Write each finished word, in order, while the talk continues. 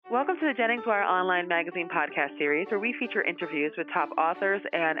Welcome to the Jennings Wire Online Magazine podcast series, where we feature interviews with top authors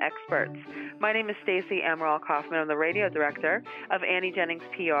and experts. My name is Stacey Emerald Kaufman. I'm the radio director of Annie Jennings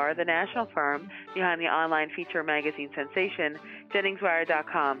PR, the national firm behind the online feature magazine sensation,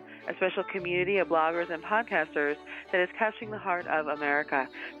 JenningsWire.com, a special community of bloggers and podcasters that is capturing the heart of America.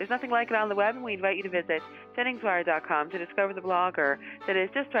 There's nothing like it on the web, and we invite you to visit JenningsWire.com to discover the blogger that is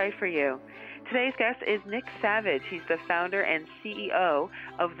just right for you. Today's guest is Nick Savage. He's the founder and CEO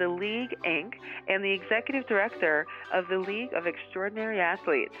of The League, Inc., and the executive director of the League of Extraordinary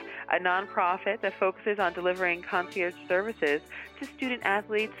Athletes, a nonprofit that focuses on delivering concierge services to student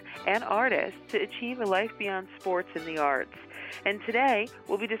athletes and artists to achieve a life beyond sports and the arts. And today,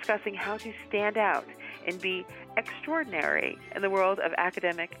 we'll be discussing how to stand out and be extraordinary in the world of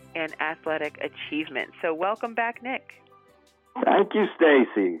academic and athletic achievement. So welcome back, Nick. Thank you,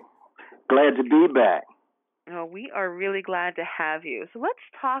 Stacey. Glad to be back. Oh, we are really glad to have you. So let's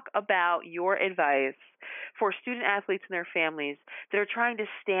talk about your advice for student athletes and their families that are trying to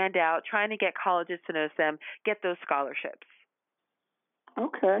stand out, trying to get colleges to notice them, get those scholarships.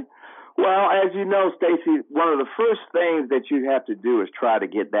 Okay. Well, as you know, Stacey, one of the first things that you have to do is try to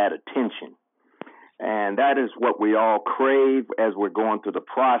get that attention. And that is what we all crave as we're going through the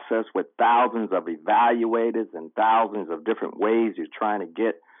process with thousands of evaluators and thousands of different ways you're trying to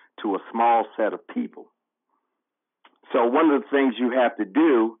get to a small set of people. So one of the things you have to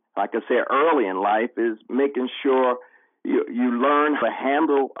do, like I said early in life, is making sure you learn how to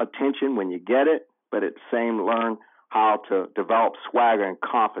handle attention when you get it, but at the same learn how to develop swagger and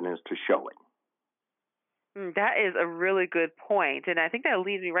confidence to show it. That is a really good point. And I think that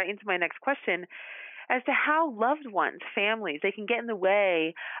leads me right into my next question as to how loved ones, families, they can get in the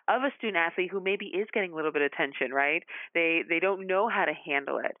way of a student athlete who maybe is getting a little bit of attention, right? They don't know how to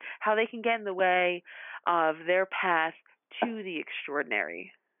handle it, how they can get in the way of their path to the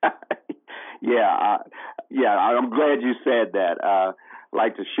extraordinary. Yeah, I'm glad you said that. I'd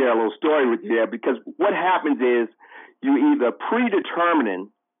like to share a little story with you there, because what happens is you either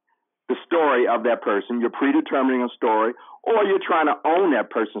predetermining the story of that person, you're predetermining a story, or you're trying to own that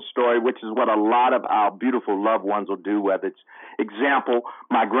person's story, which is what a lot of our beautiful loved ones will do, whether it's, example,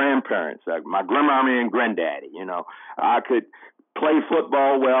 my grandparents, my grandmommy and granddaddy. I could play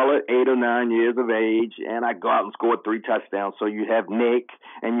football well at 8 or 9 years of age, and I go out and score 3 touchdowns. So you have Nick,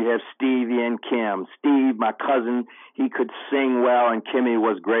 and you have Stevie and Kim. Steve, my cousin, he could sing well, and Kimmy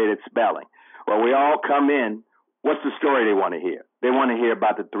was great at spelling. Well, we all come in. What's the story they want to hear? They want to hear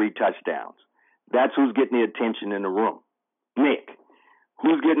about the 3 touchdowns. That's who's getting the attention in the room. Nick.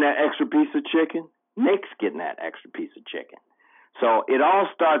 Who's getting that extra piece of chicken? Nick's getting that extra piece of chicken. So it all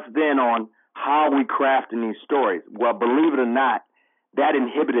starts then on how we crafting these stories. Well, believe it or not, that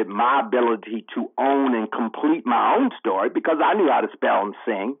inhibited my ability to own and complete my own story, because I knew how to spell and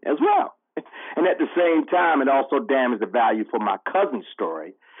sing as well. And at the same time, it also damaged the value for my cousin's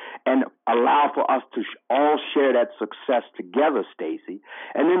story and allow for us to all share that success together, Stacey.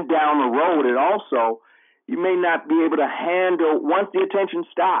 And then down the road, it also, you may not be able to handle, once the attention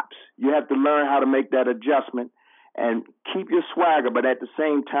stops, you have to learn how to make that adjustment and keep your swagger. But at the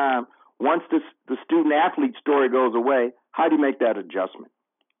same time, once the student-athlete story goes away, how do you make that adjustment?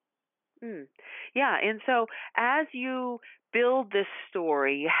 Yeah, and so as you build this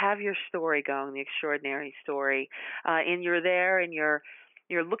story, you have your story going, the extraordinary story, and you're there and you're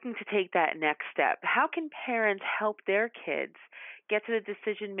looking to take that next step. How can parents help their kids get to the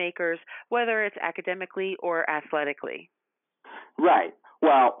decision makers, whether it's academically or athletically? Right.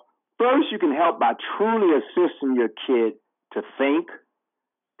 Well, first you can help by truly assisting your kid to think,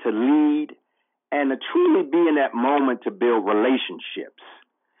 to lead, and to truly be in that moment to build relationships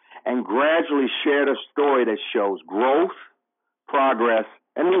and gradually share the story that shows growth, progress,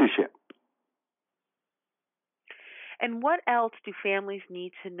 and leadership. And what else do families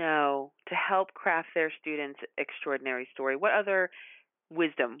need to know to help craft their students' extraordinary story? What other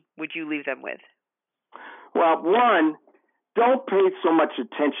wisdom would you leave them with? Well, one, don't pay so much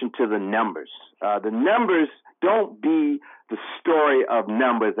attention to the numbers. The numbers, don't be the story of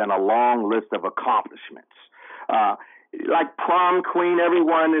numbers and a long list of accomplishments. Like prom queen,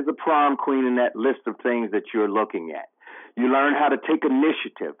 everyone is a prom queen in that list of things that you're looking at. You learn how to take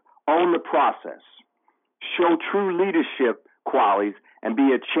initiative, own the process, show true leadership qualities, and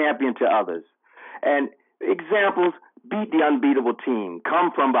be a champion to others. And examples, beat the unbeatable team,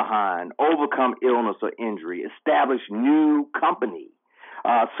 come from behind, overcome illness or injury, establish new company,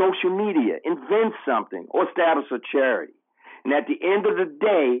 social media, invent something, or establish a charity. And at the end of the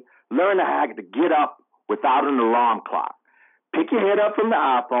day, learn how to get up without an alarm clock. Pick your head up from the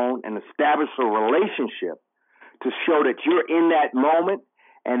iPhone and establish a relationship to show that you're in that moment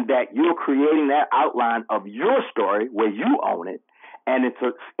and that you're creating that outline of your story where you own it. And it's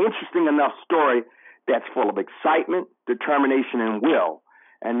an interesting enough story that's full of excitement, determination, and will.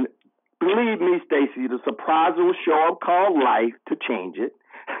 And believe me, Stacy, the surprise will show up called life to change it.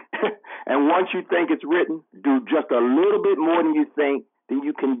 And once you think it's written, do just a little bit more than you think than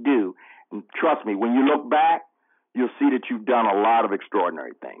you can do. And trust me, when you look back, you'll see that you've done a lot of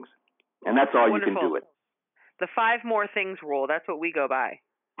extraordinary things. And that's all Wonderful. You can do it. The 5 more things rule, that's what we go by.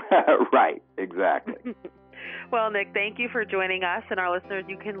 Right, exactly. Well, Nick, thank you for joining us. And our listeners,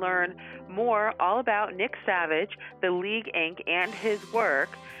 you can learn more all about Nick Savage, the League Inc., and his work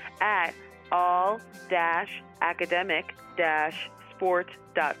at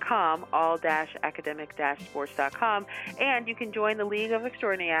all-academic-sports.com, all-academic-sports.com. And you can join the League of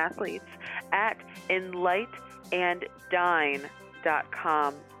Extraordinary Athletes at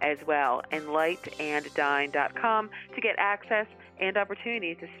enlightanddine.com as well, enlightanddine.com, to get access and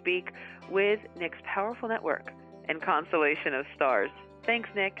opportunity to speak with Nick's powerful network and constellation of stars. Thanks,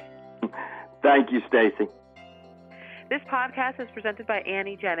 Nick. Thank you, Stacy. This podcast is presented by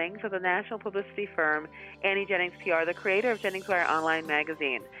Annie Jennings of the national publicity firm Annie Jennings PR, the creator of Jennings Wire Online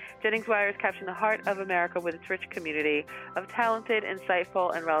magazine. Jennings Wire is capturing the heart of America with its rich community of talented,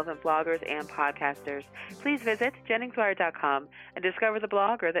 insightful, and relevant bloggers and podcasters. Please visit JenningsWire.com and discover the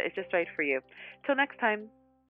blogger that is just right for you. Till next time.